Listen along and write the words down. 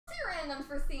randoms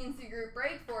for C&C Group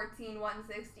Break,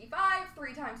 14,165.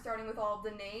 3 times starting with all of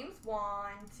the names. 1,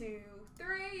 2,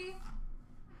 3.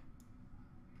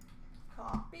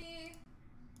 Copy.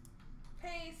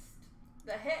 Paste.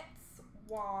 The hits.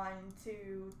 1,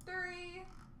 2, 3.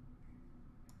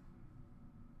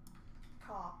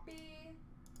 Copy.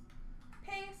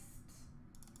 Paste.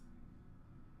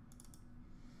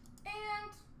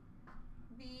 And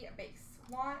the base.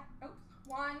 1,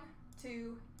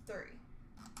 2, 3.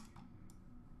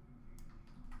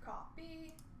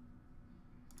 Copy.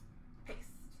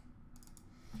 Paste.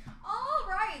 All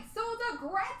right, so the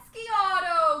Gretzky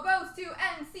auto goes to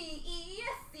NCE-CHN.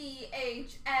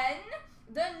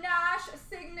 The Nash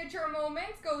signature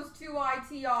moments goes to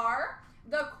ITR.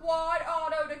 The quad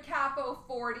auto to Capo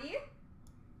 40.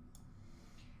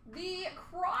 The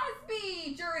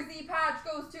Crosby jersey patch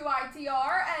goes to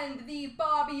ITR, and the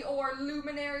Bobby Orr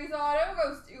Luminaries auto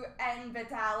goes to N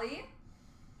Vitali.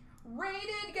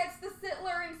 Rated gets the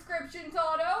Sittler Inscriptions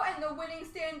auto, and the Winning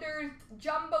Standards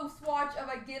jumbo swatch of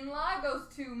Aginla goes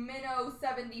to Minnow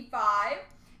 75.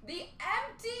 The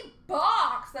empty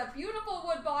box, that beautiful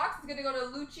wood box, is going to go to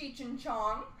Lucic and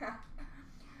Chong.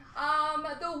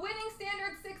 The Winning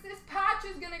Standard Sixes patch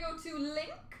is going to go to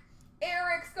Link.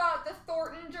 Eric's got the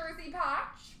Thornton jersey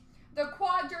patch. The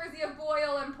quad jersey of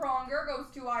Boyle and Pronger goes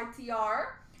to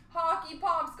ITR. Hockey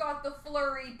Pop's got the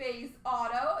Flurry base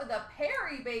auto. The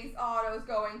Perry base auto is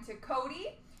going to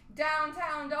Cody.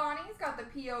 Downtown Donnie's got the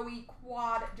POE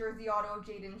quad jersey auto of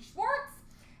Jaden Schwartz.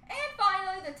 And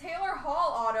finally, the Taylor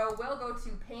Hall auto will go to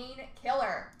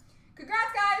Painkiller.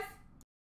 Congrats, guys!